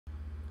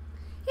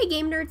Hey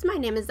game nerds, my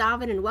name is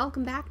Avin and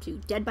welcome back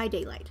to Dead by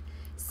Daylight.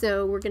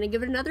 So we're going to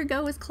give it another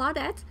go as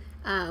Claudette,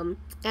 and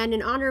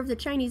in honor of the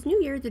Chinese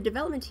New Year, the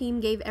development team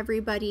gave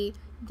everybody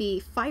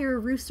the Fire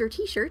Rooster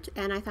t-shirt,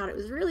 and I thought it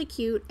was really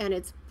cute, and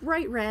it's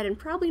bright red and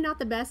probably not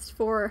the best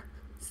for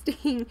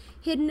staying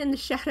hidden in the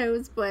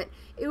shadows, but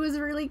it was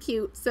really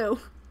cute, so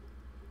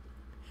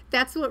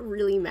that's what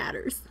really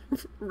matters,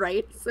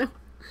 right? So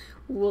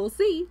we'll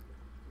see.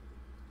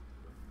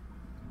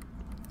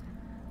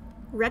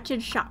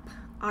 Wretched Shop.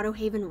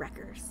 Autohaven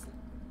Wreckers.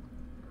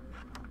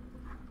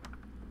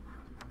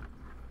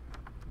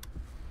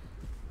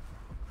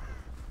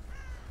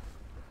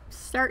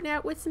 Starting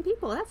out with some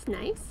people, that's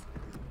nice.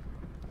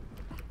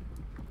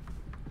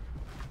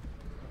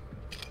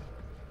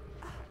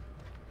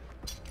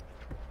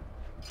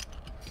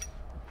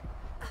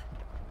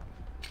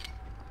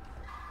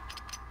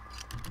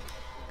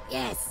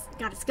 Yes,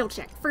 got a skill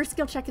check. First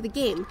skill check of the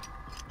game.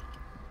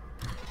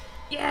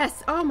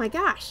 Yes, oh my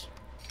gosh.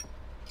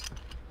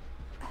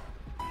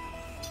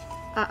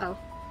 Uh-oh.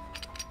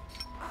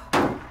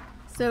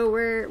 So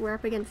we're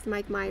up against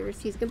Mike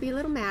Myers. He's gonna be a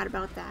little mad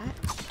about that.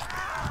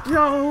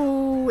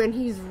 No, and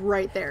he's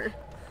right there.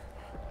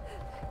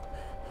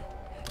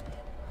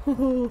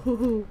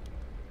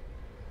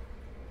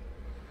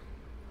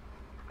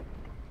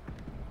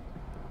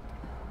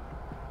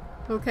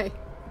 Okay.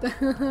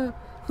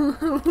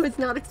 Was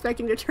not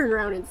expecting to turn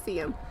around and see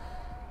him.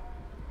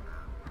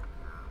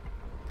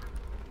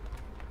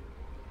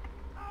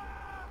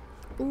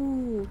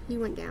 Ooh, he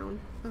went down.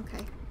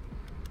 Okay.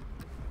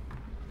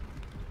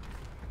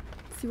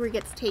 See where he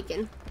gets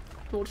taken.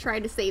 We'll try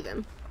to save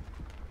him.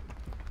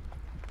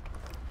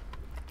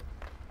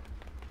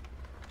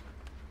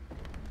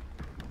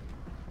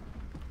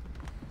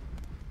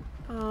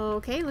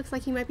 Okay, looks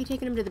like he might be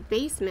taking him to the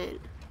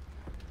basement.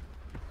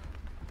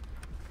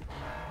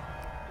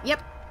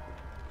 Yep.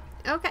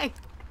 Okay.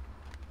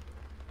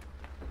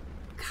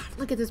 God,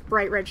 look at this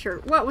bright red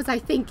shirt. What was I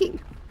thinking?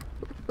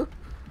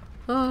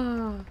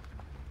 Oh.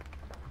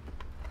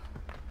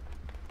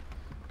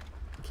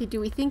 Okay, do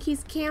we think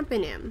he's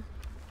camping him?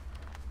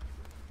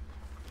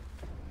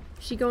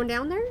 Is she going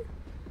down there?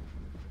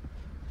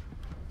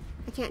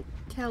 I can't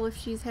tell if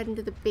she's heading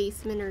to the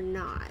basement or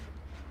not.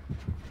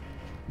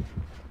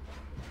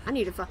 I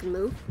need to fucking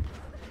move.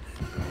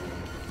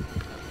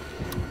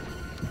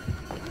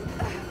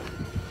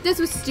 This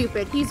was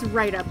stupid. He's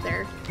right up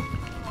there.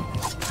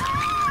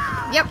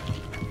 Yep.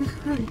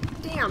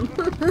 Damn.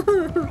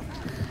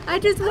 I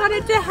just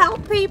wanted to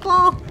help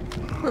people.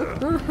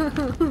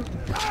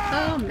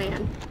 Oh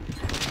man.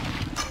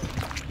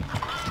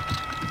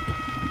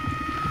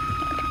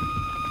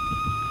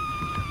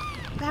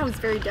 That was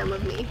very dumb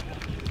of me.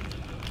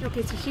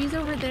 Okay, so she's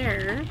over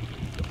there.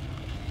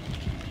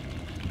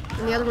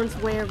 And the other one's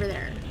way over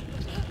there.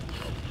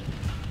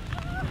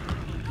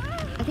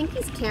 I think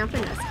he's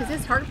camping us because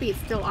his heartbeat's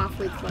still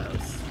awfully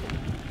close.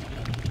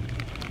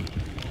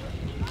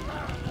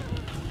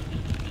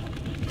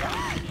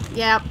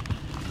 Yep.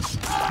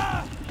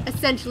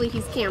 Essentially,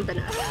 he's camping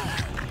us.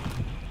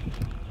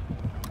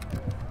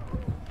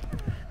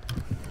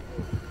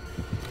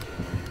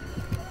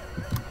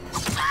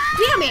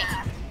 Damn it!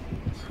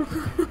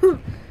 I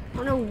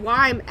don't know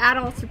why I'm at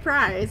all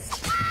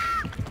surprised.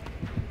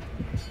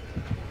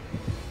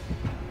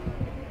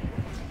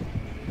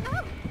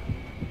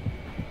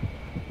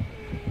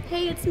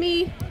 Hey, it's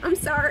me. I'm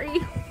sorry.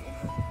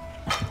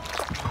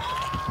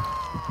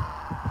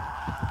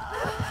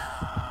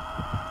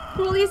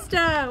 Well, at least,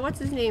 what's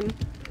his name?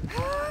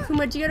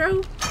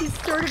 Kumajiro? He's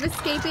sort of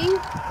escaping.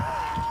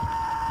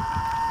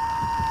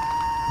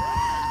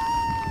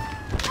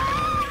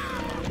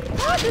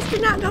 Oh, this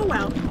did not go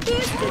well.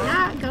 This did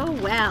not go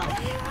well.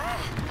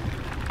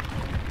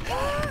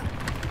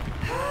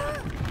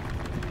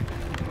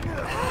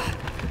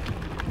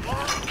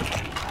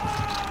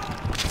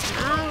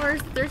 Oh,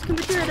 there's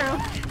Kumajiro.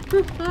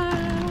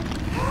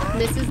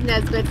 Mrs.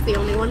 Nesbitt's the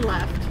only one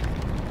left.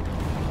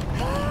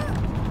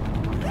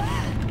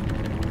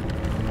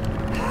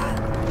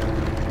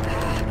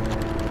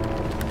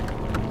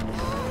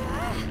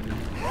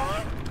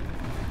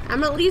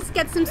 I'm at least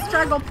get some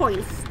struggle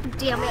points.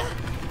 Damn it.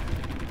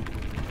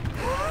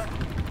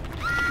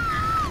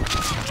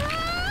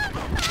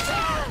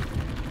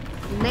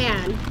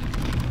 Man.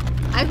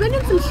 I've been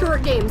in some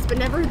short games, but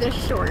never this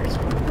short.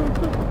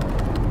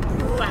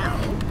 Wow.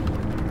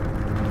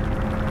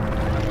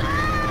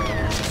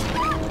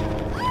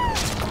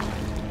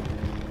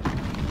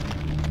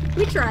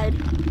 We tried.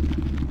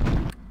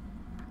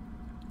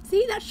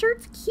 See, that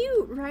shirt's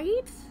cute,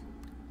 right?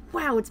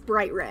 Wow, it's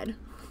bright red.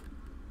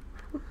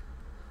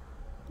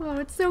 Oh,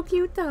 it's so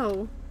cute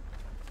though.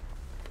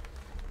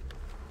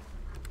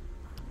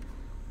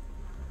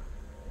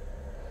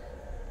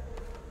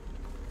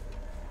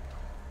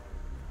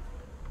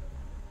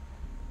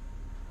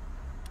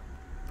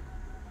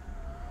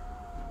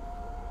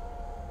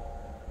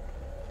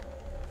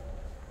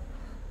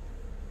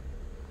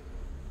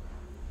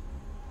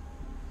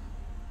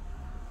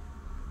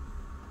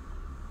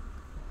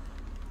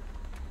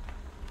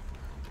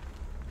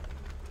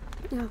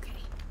 Okay.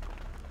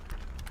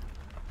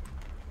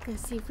 Gonna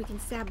see if we can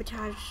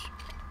sabotage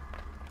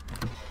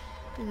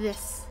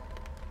this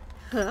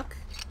hook.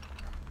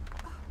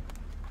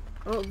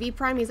 Oh, V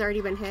Primey's already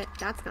been hit.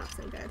 That's not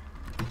so good.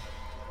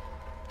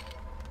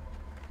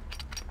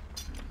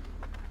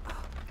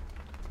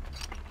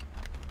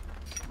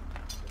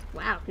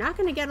 Wow, not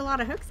gonna get a lot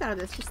of hooks out of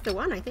this, just the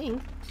one, I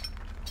think.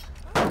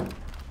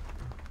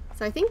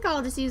 So I think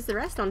I'll just use the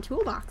rest on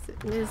toolbox.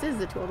 This is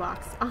the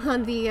toolbox.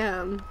 On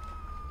the,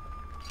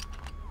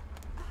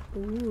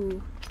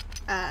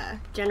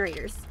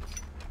 generators.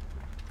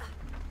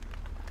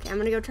 Okay, I'm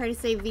gonna go try to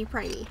save V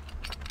Primey.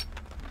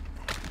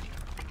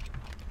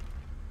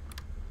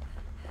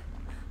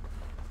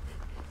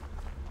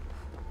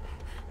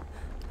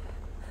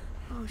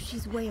 Oh,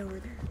 she's way over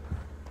there.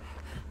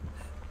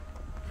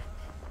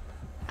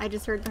 I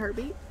just heard the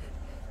heartbeat.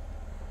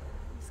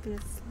 Just gonna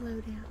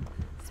slow down.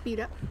 Speed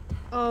up.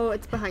 Oh,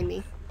 it's behind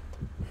me.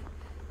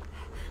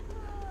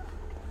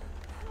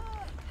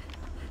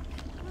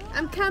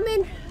 I'm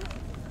coming!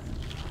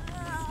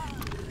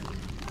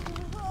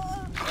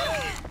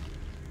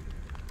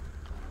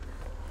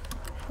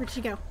 Where'd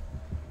she go?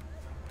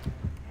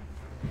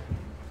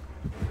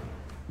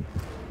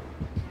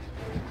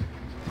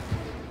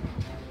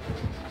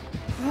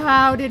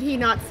 How did he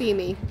not see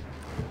me?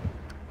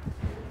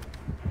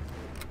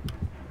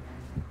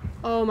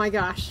 Oh my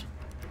gosh.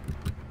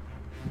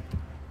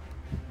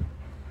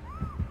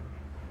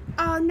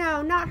 Oh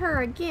no, not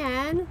her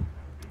again.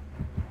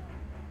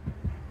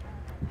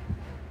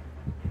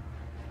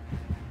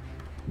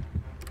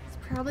 It's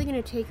probably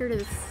gonna take her to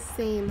the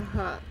same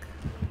hook.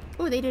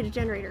 Oh, they did a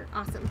generator.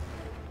 Awesome.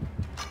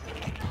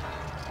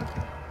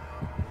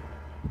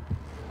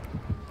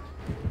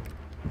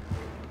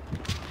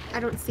 I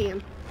don't see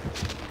him.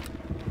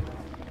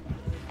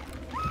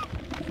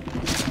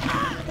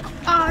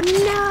 Oh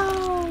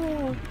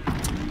no!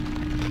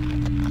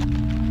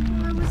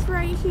 I was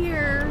right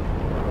here.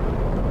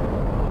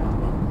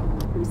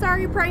 I'm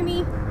sorry,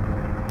 Primey.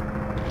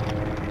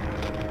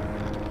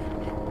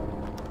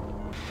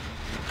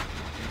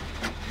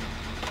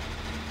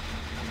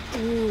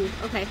 Ooh,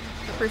 okay.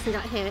 That person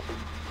got hit.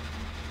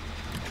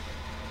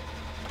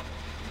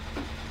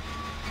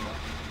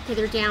 Okay,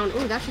 they're down.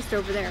 Ooh, that's just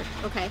over there.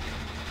 Okay.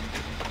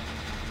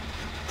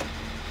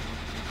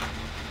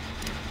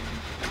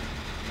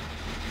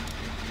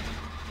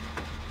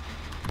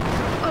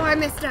 Oh, I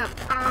messed up.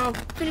 I'll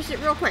finish it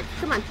real quick.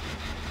 Come on.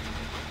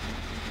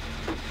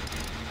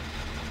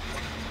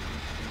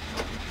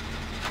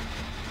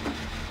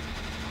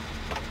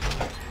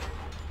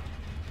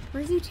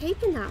 Where's he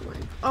taking that one?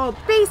 Oh,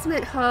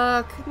 basement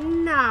hook.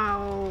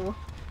 No.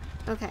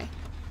 Okay.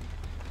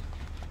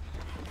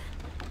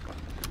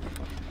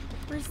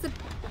 Where's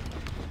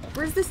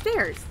the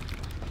stairs?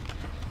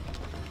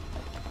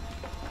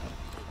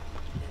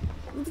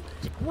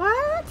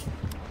 What?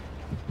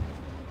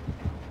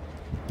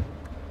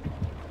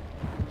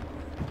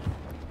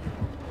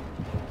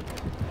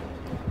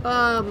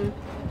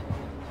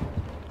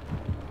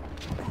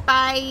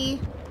 Bye.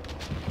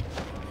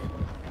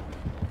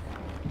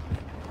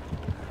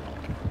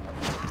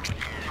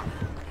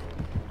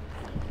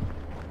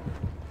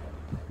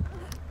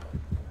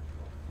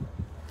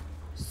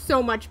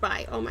 So much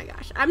bye. Oh my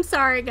gosh. I'm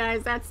sorry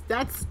guys.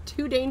 That's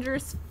too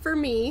dangerous for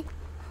me.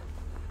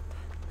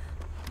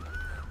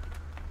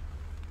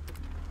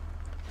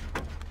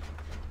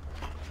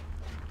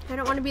 I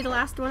don't want to be the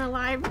last one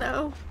alive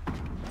though.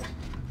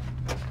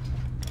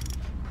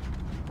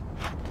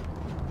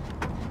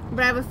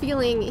 But I have a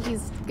feeling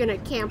he's gonna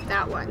camp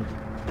that one.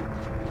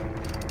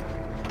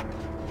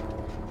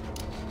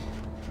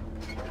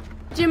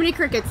 Jiminy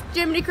crickets,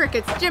 Jiminy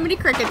crickets, Jiminy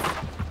crickets.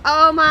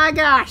 Oh my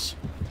gosh.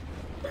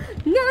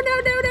 No, no,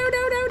 no, no,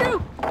 no, no,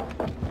 no.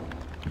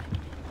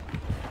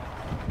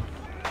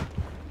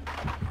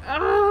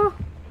 Oh.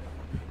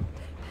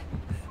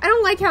 I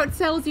don't like how it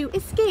tells you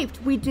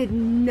escaped. We did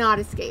not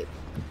escape.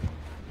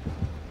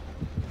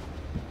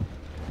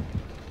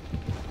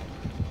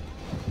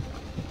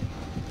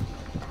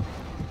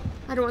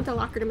 I don't want the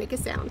locker to make a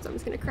sound, so I'm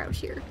just gonna crouch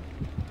here.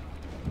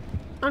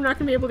 I'm not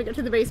gonna be able to get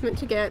to the basement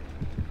to get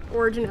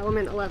Origin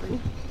Element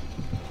 11.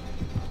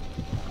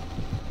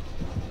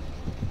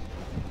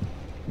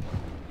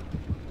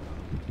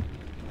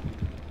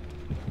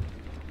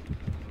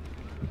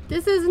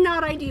 This is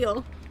not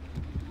ideal.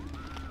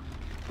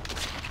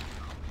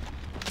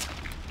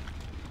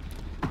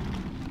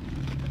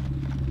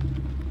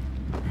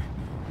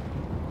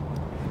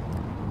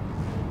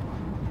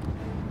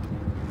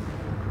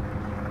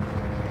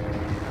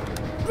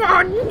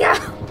 Oh no!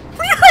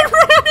 I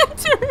ran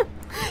into him!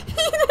 He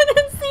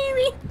didn't see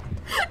me!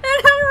 And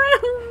I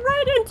ran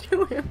right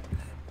into him!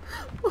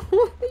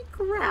 Holy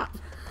crap!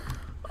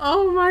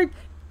 Oh my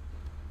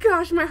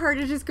gosh, my heart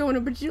is just going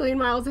a bajillion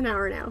miles an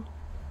hour now.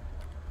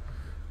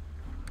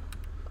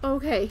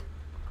 Okay,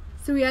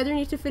 so we either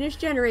need to finish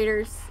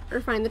generators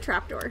or find the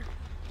trapdoor.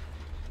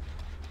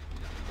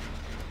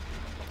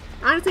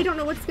 Honestly, don't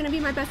know what's going to be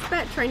my best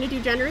bet, trying to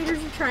do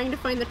generators or trying to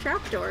find the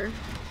trapdoor.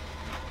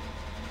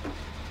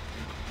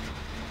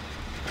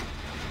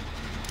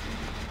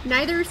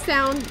 Neither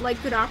sound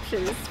like good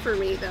options for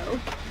me, though.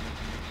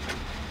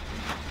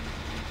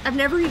 I've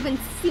never even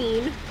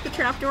seen the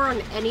trapdoor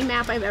on any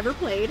map I've ever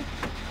played.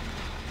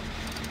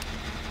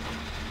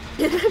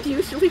 And I'm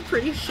usually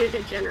pretty shit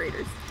at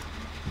generators.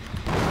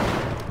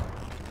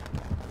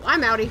 Well,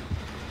 I'm outie.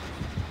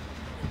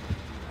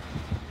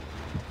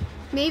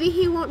 Maybe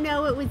he won't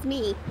know it was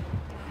me.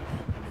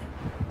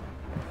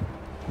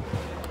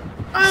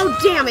 Oh,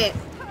 damn it!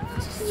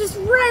 Just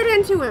right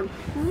into him.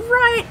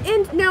 Right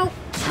in. No.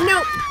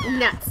 No.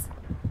 Nuts.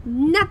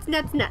 Nuts,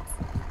 nuts, nuts.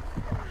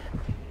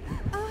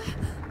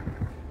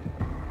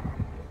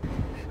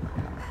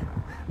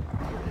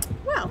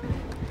 Well.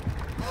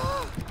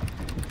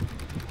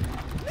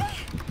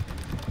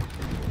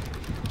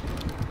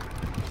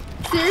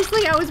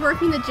 Seriously, I was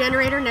working the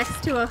generator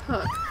next to a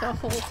hook the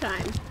whole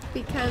time.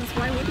 Because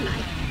why wouldn't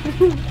I?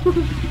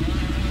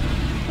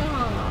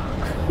 Oh.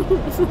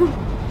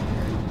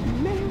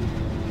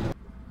 Man.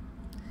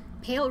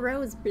 Pale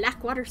Rose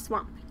Blackwater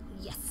Swamp.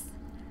 Yes.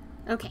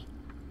 Okay.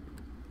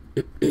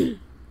 I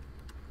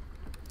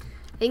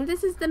think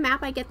this is the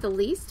map I get the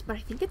least, but I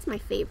think it's my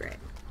favorite.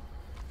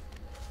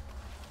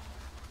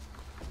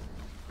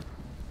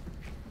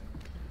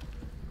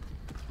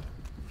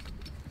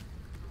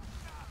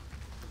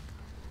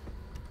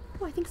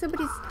 Oh, I think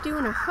somebody's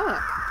doing a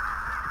hook.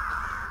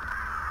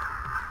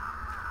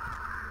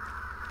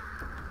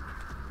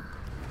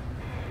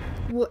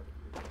 What?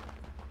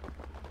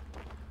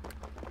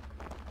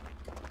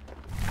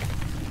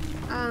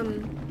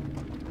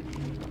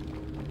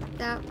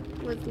 That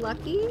was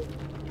lucky?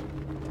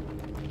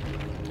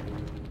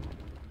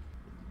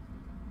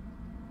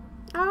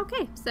 Oh,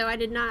 okay, so I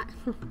did not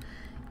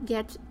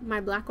get my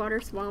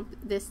Blackwater Swamp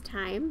this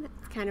time.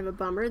 It's kind of a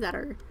bummer that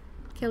our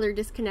killer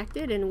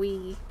disconnected and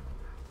we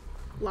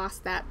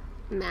lost that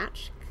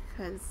match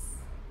because,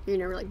 you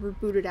know, like we're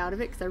booted out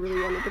of it because I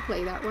really wanted to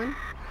play that one.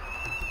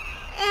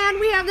 And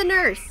we have the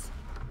nurse!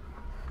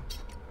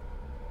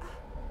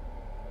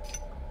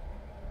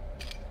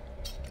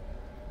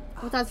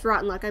 Oh, that's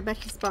rotten luck. I bet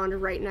he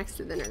spawned right next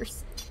to the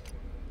nurse.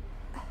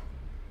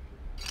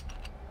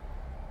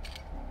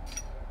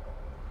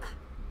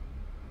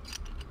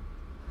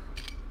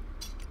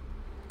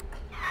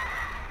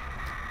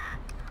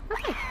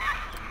 Okay.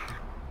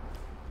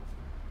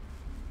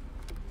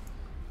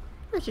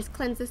 Let's just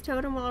cleanse this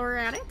totem while we're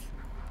at it.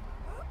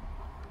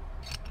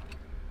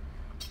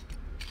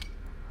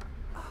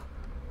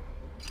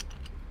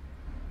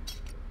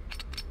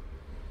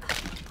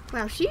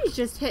 Wow, she's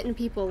just hitting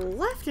people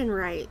left and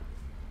right.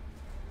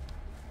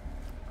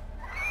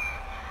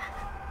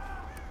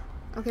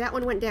 Okay, that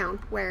one went down.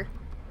 Where?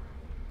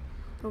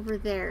 Over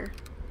there.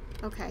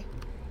 Okay.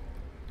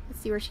 Let's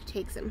see where she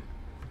takes him.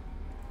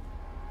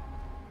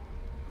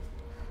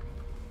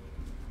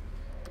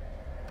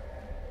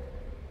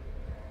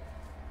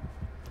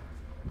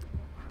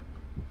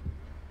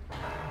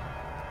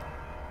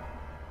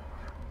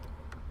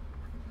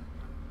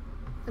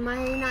 Am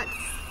I not...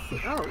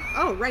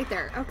 Oh, right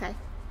there. Okay.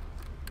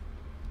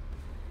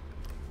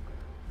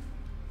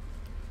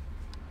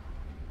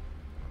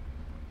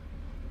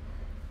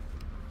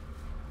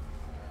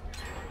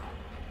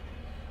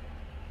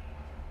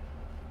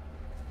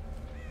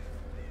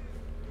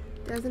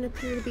 Doesn't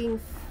appear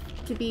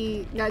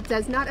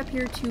does not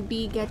appear to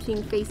be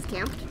getting face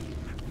camped.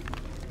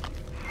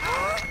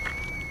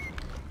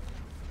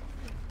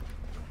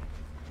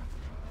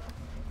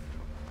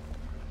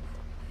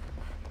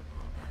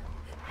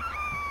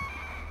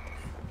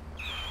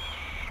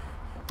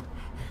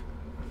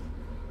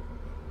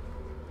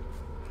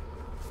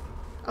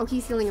 Oh,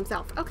 he's healing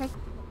himself. Okay.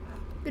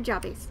 Good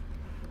job, Ace.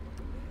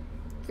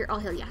 Here, I'll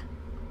heal ya.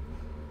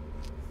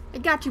 I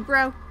got you,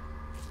 bro.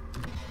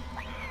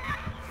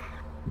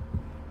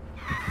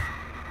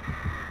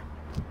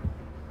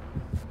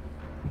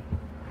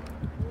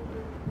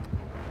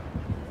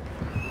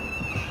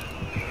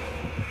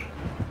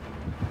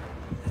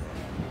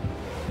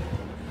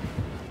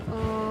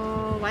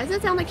 Why does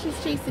it sound like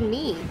she's chasing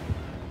me?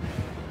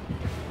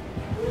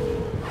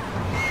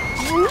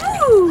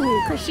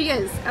 Ooh, because she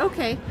is.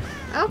 Okay.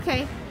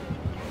 Okay.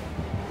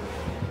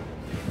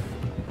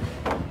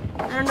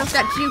 I don't know if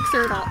that jukes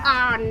her at all.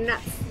 Ah,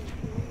 nuts.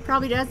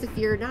 Probably does if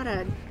you're not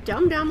a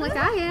dum-dum like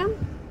I am.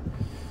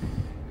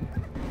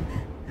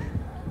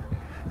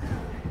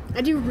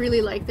 I do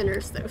really like the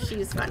nurse, though.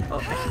 She's fun. Oh,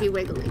 I should be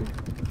wiggling.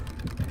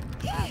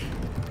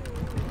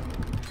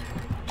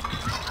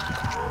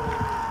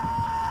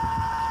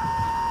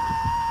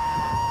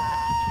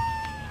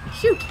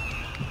 Shoot!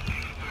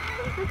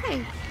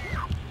 Okay.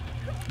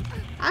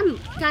 I'm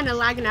kind of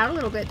lagging out a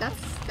little bit.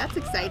 That's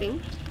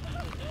exciting.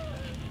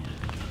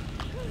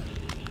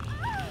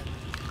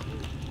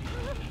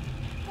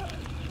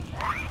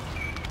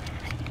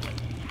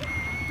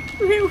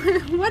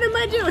 What am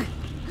I doing?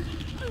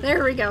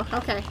 There we go.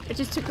 Okay. It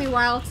just took me a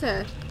while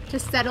to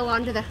settle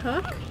onto the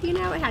hook, you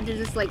know? I had to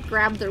just like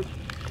grab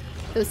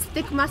those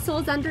thick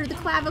muscles under the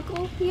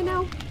clavicle, you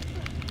know?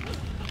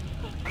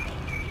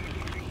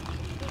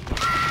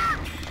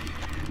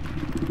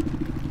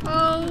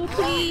 Oh,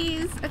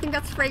 please. I think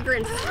that's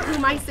Fragrance,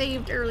 whom I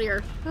saved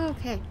earlier.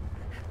 Okay.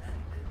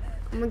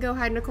 I'm gonna go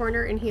hide in a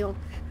corner and heal.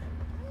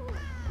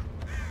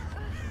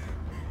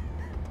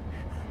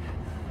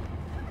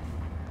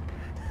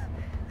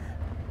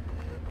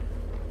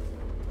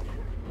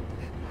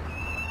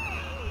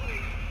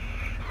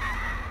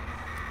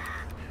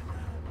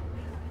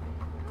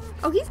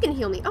 Oh, he's gonna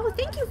heal me. Oh,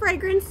 thank you,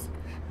 Fragrance.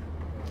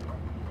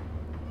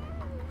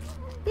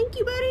 Thank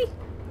you, buddy.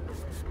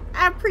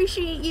 I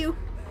appreciate you.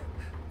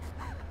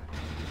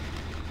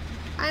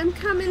 I'm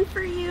coming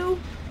for you.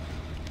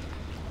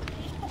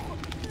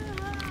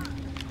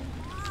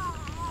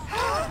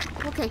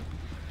 Okay.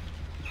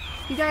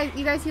 You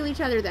guys heal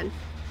each other then.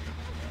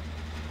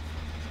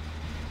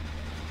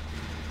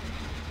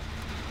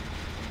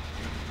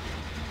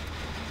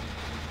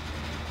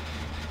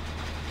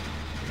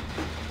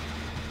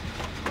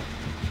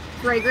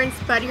 Fragrance,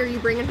 buddy, are you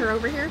bringing her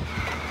over here?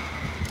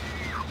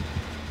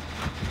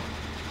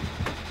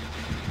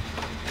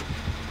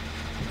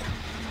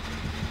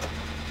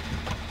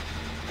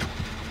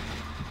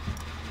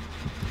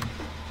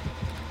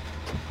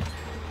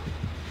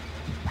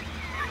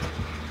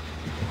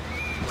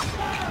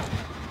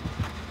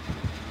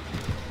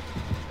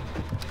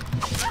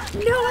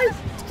 No,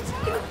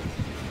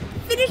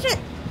 finish it!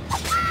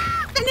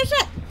 Finish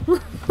it!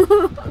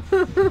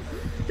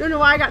 Don't know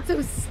why I got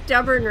so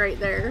stubborn right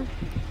there.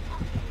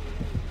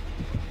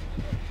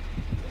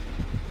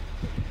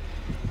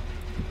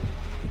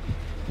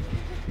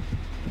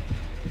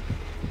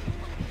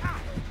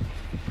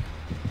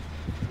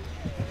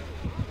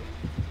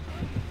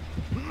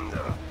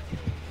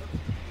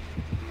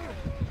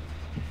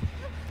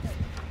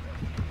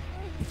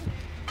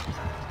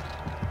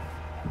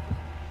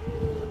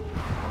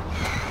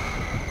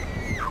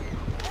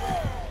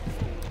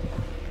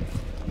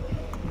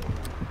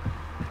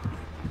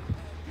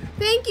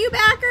 Thank you,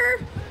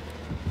 backer!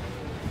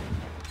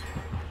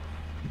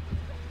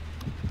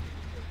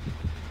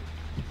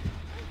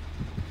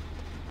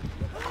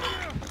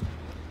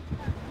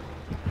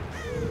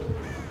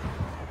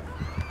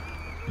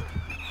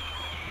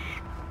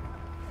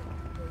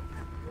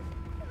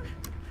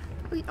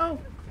 Oh,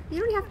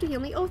 you don't have to heal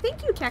me. Oh,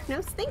 thank you,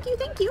 Technos. Thank you,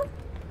 thank you.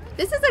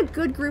 This is a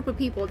good group of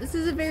people. This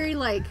is a very,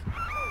 like,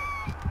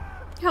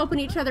 helping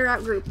each other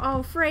out group.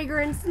 Oh,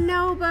 Fragrance,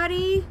 no,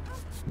 buddy.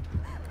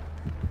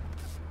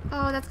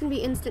 Oh, that's gonna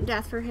be instant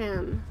death for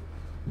him.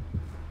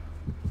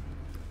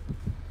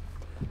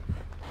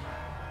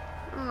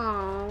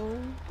 Oh,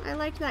 I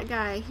liked that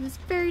guy. He was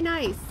very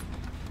nice.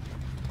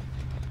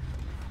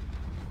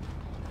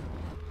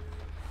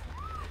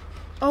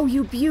 Oh,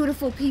 you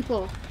beautiful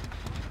people.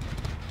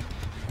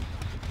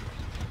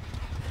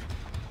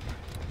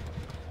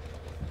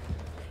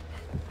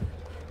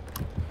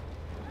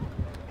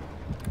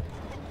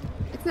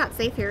 It's not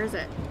safe here, is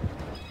it?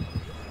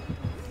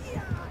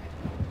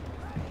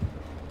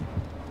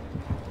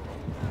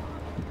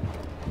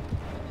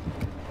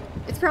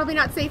 It's probably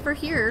not safer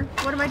here.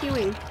 What am I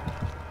doing?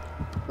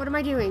 What am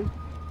I doing?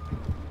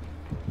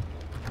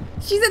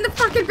 She's in the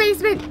fucking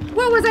basement!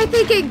 What was I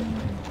thinking?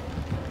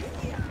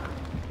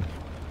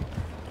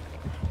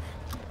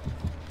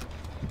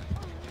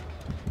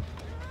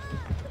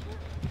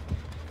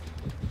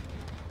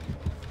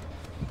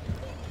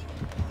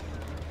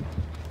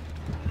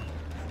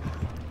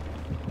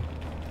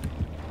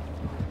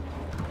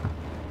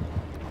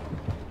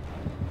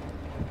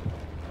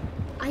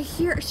 I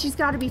hear she's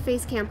got to be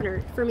face camping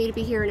her for me to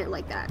be hearing it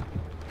like that.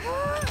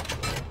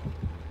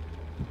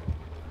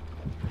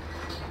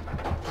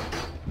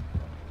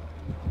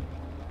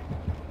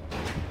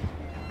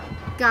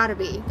 Gotta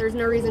be. There's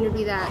no reason to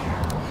be that.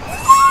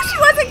 Oh, she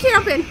wasn't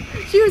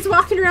camping! She was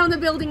walking around the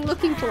building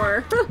looking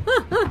for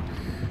her.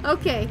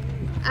 Okay.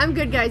 I'm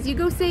good, guys. You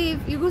go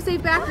save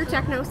backer,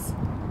 Technos.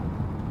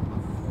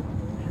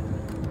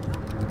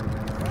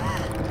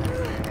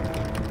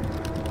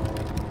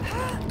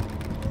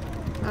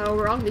 Oh,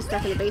 we're all gonna be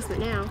stuck in the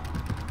basement now.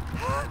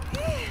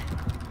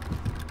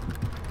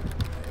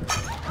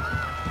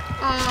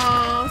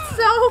 Oh,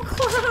 so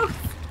close!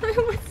 I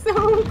was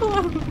so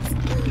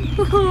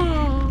close!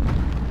 Oh.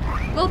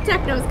 Well,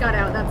 Technos got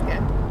out, that's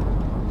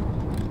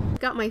good.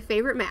 Got my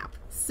favorite map,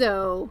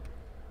 so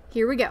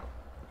here we go.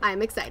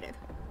 I'm excited.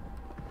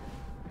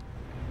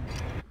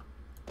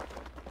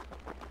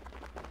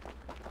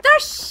 The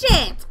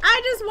shit!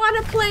 I just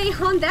want to play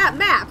on that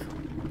map!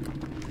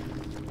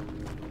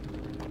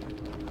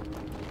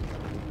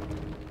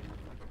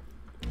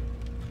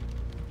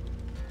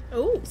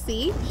 Oh,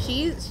 see?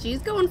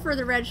 She's going for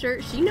the red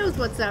shirt. She knows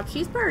what's up.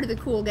 She's part of the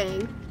cool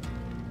gang.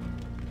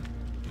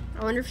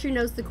 I wonder if she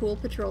knows the cool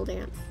patrol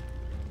dance.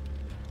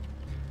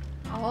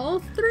 All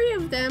three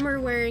of them are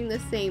wearing the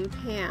same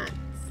pants.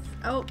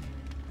 Oh.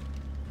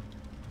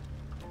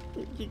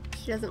 She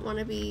doesn't want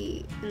to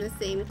be in the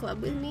same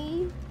club with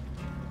me?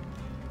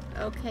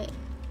 Okay.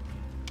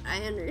 I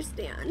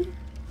understand.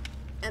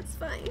 That's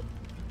fine.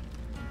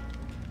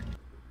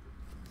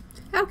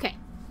 Okay.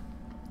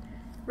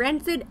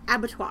 Rancid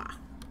Abattoir.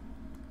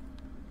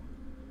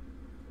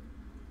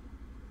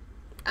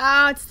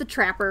 Ah, it's the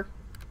Trapper.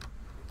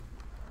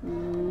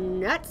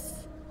 Nuts.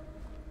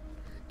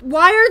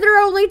 Why are there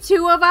only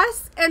 2 of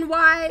us? And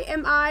why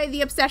am I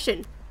the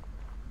obsession?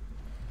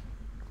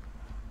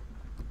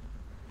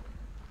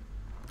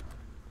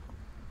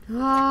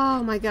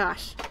 Oh my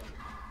gosh.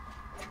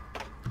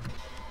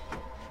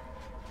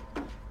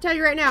 Tell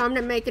you right now, I'm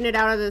not making it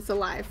out of this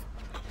alive.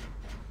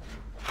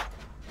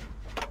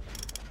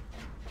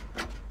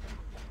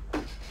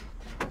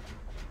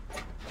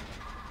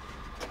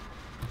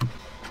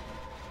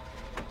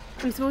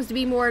 I'm supposed to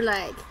be more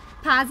like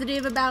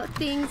positive about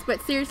things,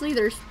 but seriously,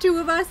 there's 2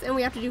 of us and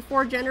we have to do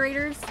 4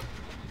 generators.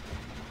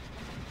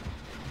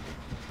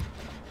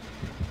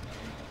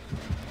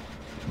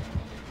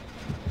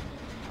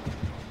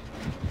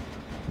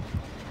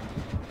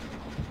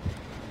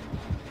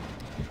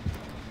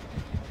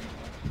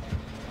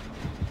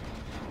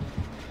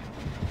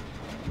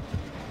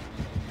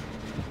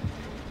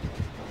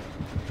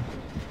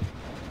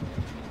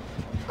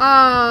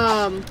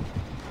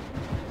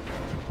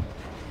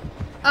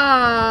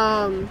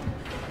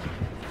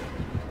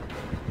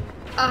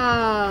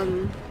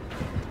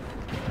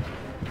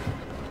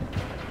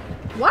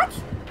 What?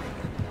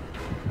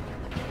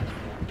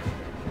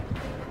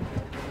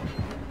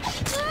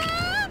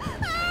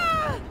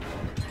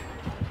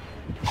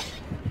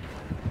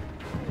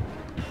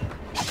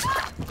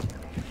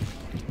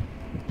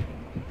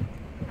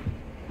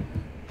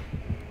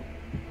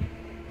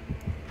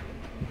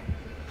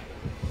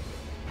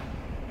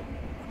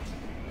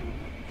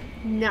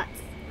 Nuts.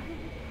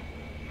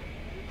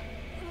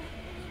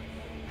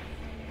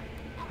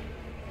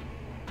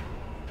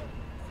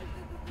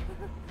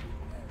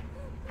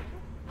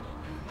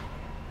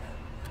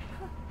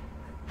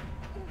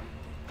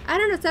 I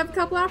don't know, so I have a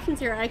couple options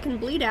here. I can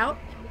bleed out.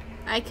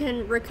 I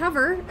can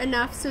recover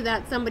enough so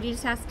that somebody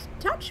just has to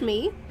touch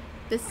me.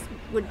 This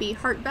would be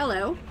heart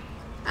bellow.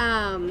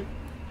 And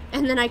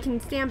then I can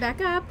stand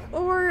back up,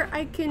 or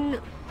I can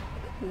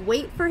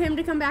wait for him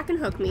to come back and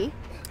hook me.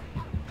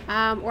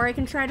 Or I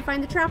can try to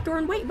find the trapdoor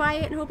and wait by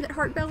it and hope that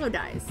heart bellow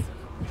dies.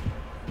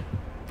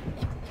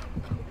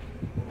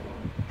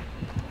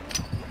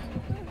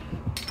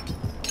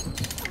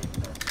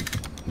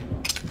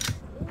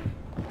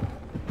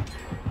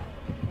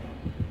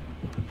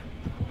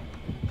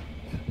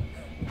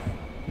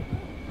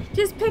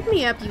 Just pick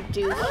me up, you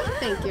douche.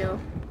 Thank you.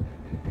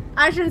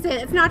 I shouldn't say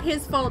that. It's not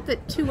his fault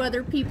that 2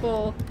 other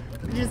people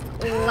just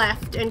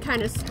left and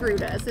kind of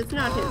screwed us. It's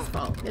not his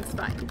fault. It's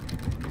fine.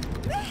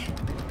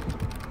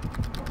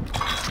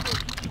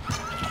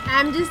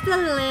 I'm just a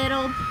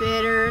little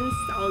bitter and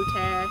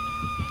salty.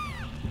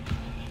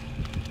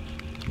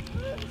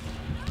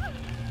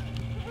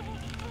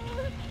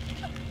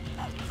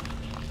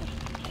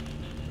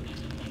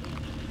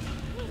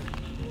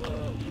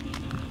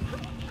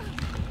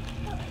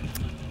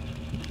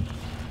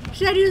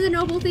 Should I do the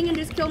noble thing and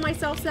just kill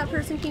myself so that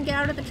person can get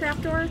out of the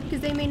trapdoor?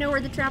 Because they may know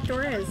where the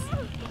trapdoor is.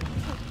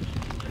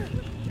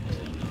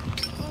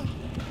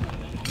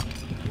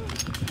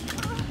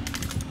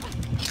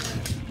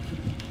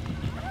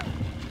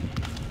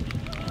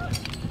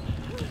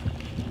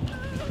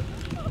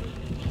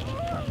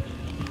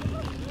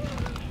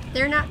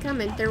 They're not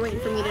coming. They're waiting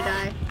for me to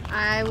die.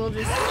 I will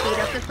just speed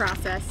up the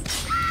process.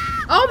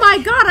 Oh my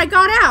god, I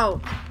got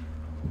out!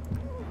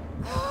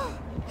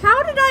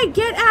 How did I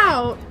get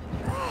out?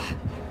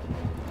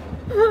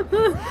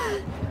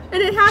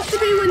 And it has to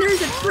be when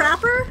there's a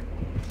trapper?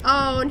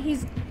 Oh, and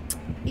he's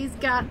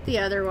got the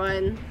other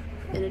one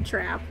in a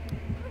trap.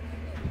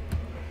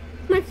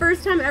 My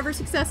first time ever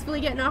successfully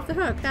getting off the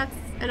hook.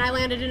 And I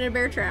landed in a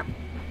bear trap.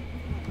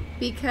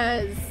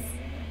 Because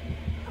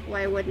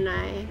why wouldn't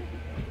I?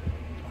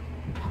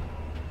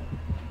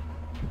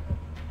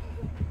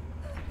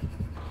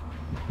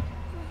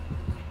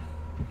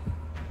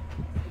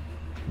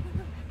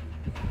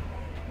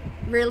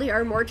 Really?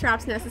 Are more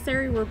traps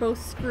necessary? We're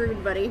both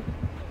screwed, buddy.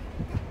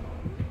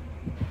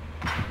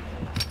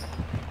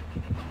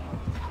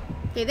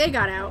 Okay, they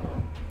got out.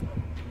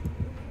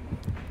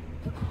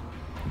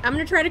 I'm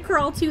gonna try to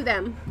crawl to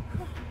them.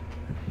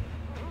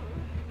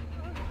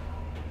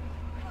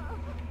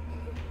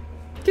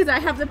 Because I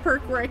have the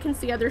perk where I can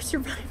see other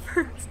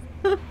survivors.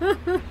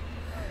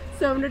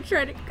 So I'm gonna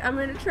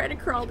try to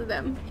crawl to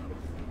them.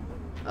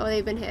 Oh,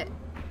 they've been hit.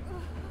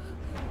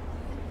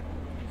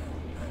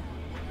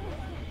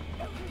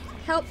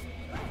 Help.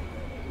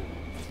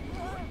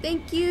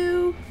 Thank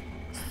you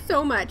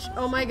so much.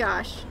 Oh my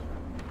gosh.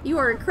 You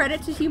are a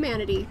credit to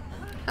humanity.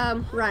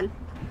 Run.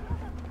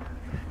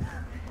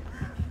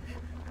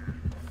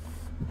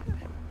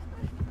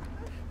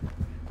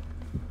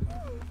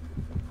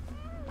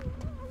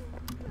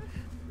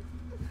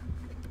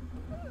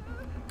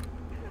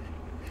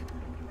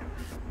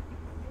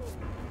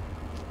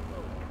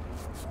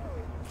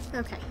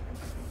 Okay.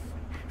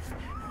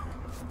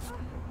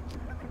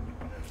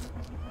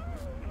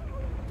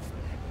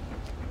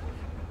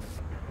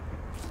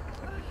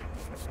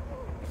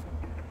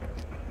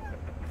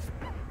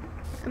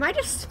 Am I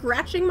just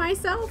scratching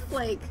myself?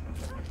 Like,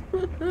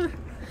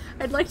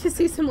 I'd like to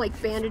see some, like,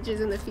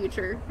 bandages in the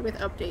future with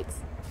updates.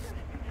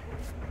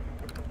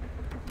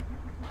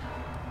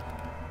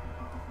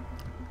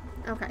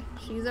 Okay,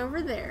 she's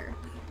over there.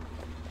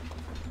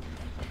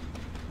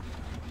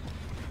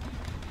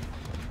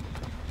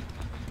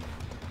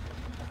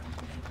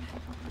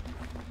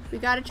 We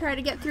gotta try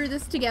to get through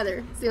this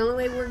together. It's the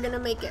only way we're gonna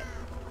make it.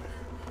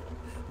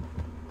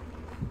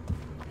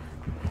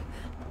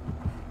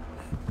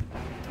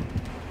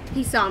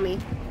 He saw me.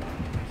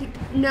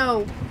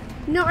 No.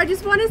 No, I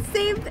just want to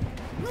save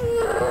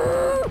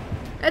the...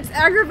 That's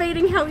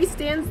aggravating how he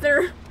stands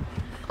there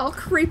all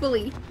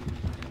creepily.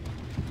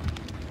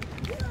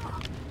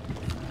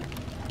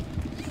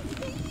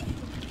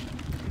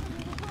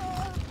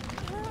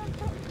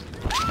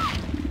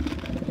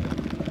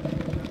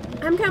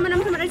 I'm coming.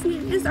 I just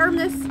need to disarm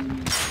this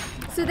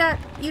so that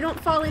you don't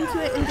fall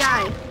into it and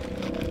die.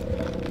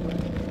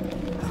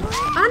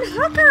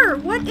 Unhook her!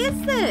 What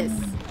is this?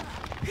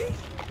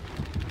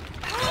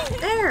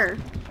 There.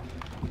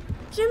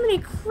 Jiminy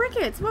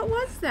crickets, what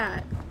was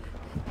that?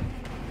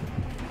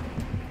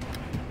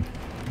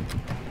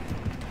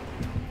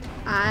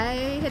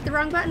 I hit the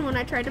wrong button when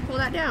I tried to pull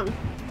that down.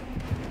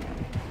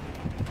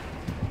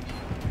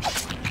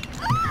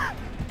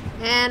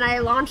 And I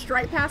launched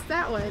right past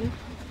that one.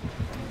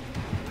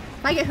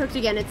 If I get hooked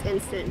again, it's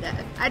instant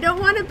death. I don't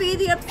want to be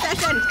the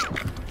obsession!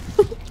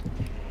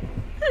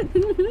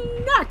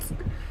 Nuts!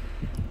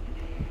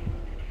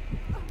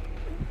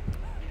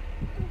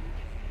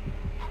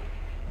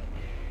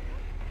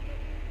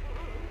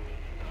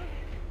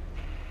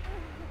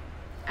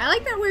 I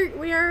like that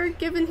we are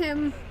giving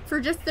him, for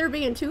just there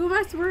being two of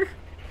us,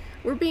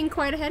 we're being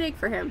quite a headache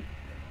for him.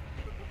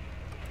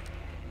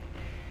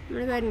 I'm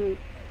gonna go ahead and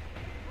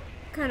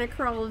kind of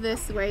crawl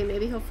this way.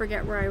 Maybe he'll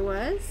forget where I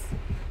was.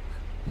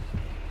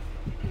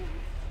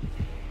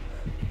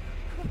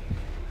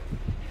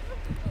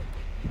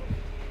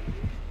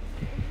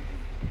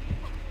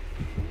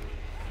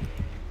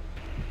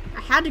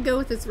 I had to go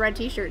with this red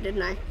t-shirt,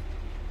 didn't I?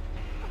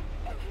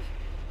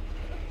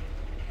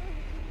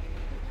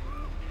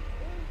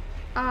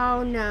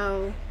 Oh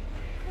no.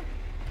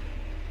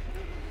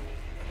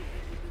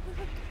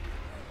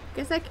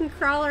 Guess I can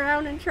crawl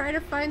around and try to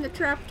find the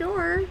trap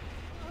door.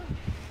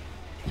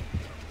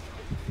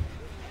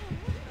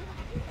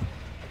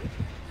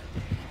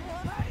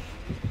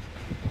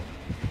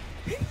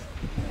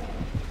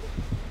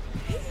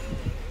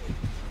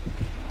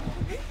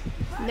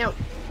 No.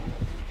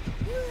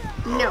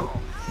 No.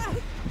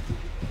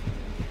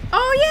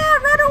 Oh yeah,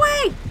 run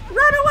away!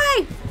 Run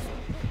away!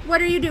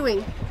 What are you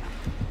doing?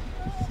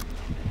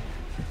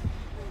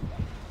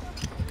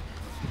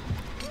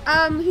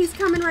 He's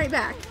coming right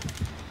back.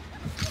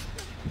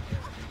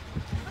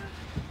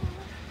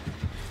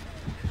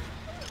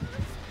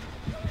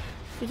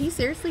 Did he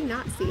seriously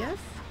not see us?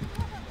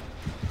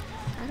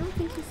 I don't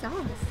think he saw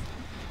us.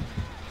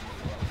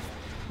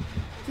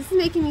 This is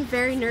making me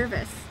very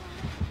nervous.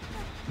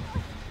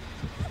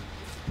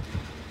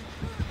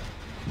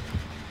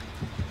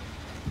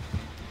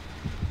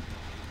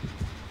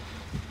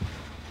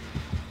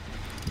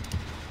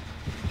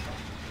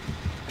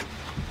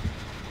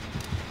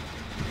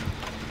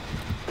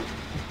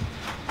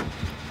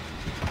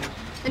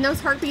 And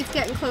those heartbeats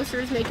getting closer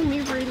is making me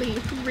really,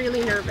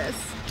 really nervous.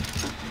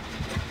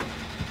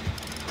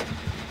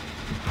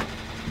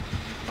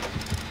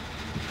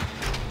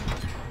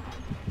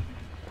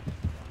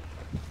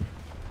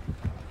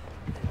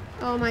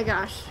 Oh my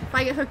gosh. If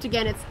I get hooked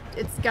again,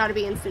 it's gotta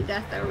be instant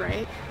death though,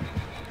 right?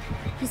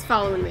 He's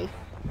following me.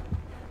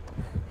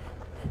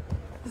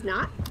 He's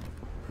not?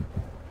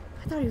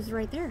 I thought he was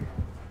right there.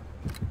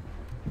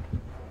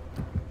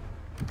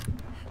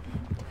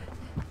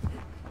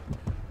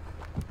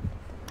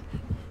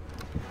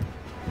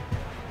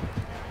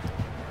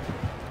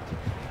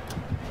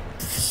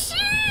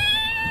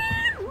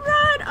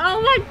 Oh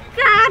my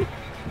god!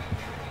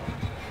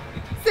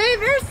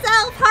 Save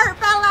yourself, Heart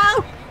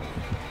Fellow!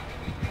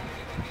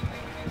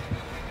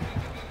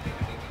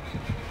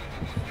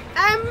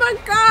 I'm a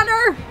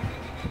goner!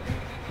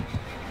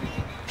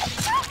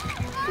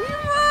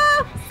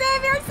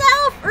 Save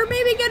yourself! Or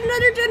maybe get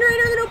another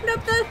generator and open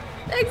up the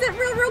exit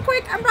real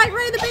quick. I'm right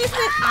in the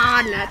basement.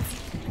 Ah,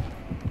 nuts.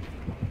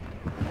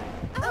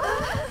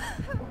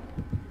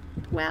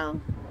 Well.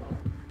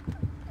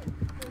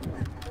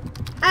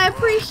 I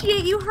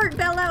appreciate you, Heart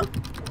Fellow.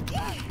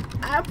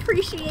 I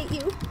appreciate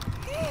you.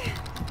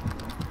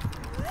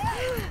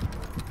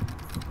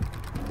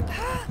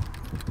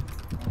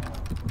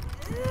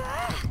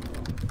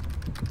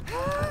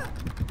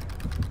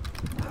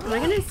 Am I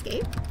gonna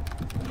escape?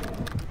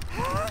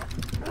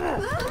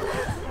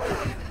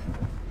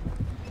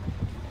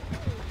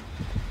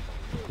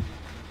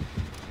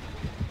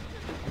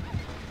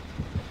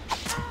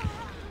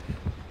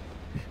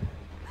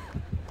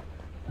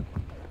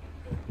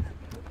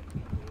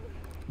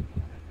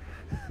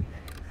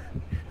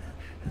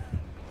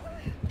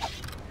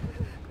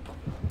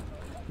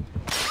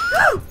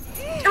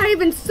 I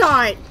even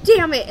saw it.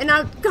 Damn it. And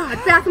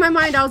God, back in my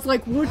mind, I was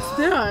like, what's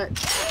that?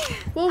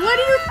 Well, what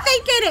do you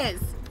think it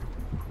is?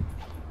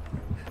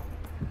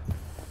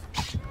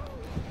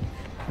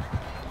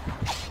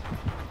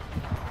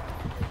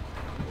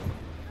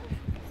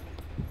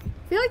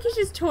 feel like he's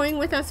just toying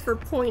with us for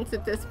points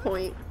at this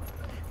point.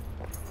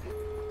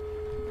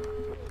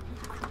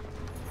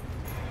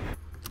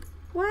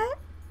 What?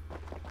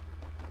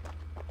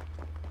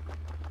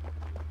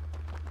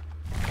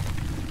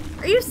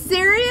 Are you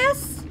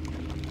serious?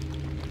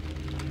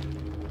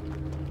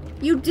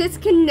 You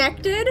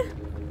disconnected?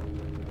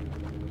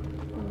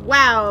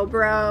 Wow,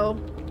 bro.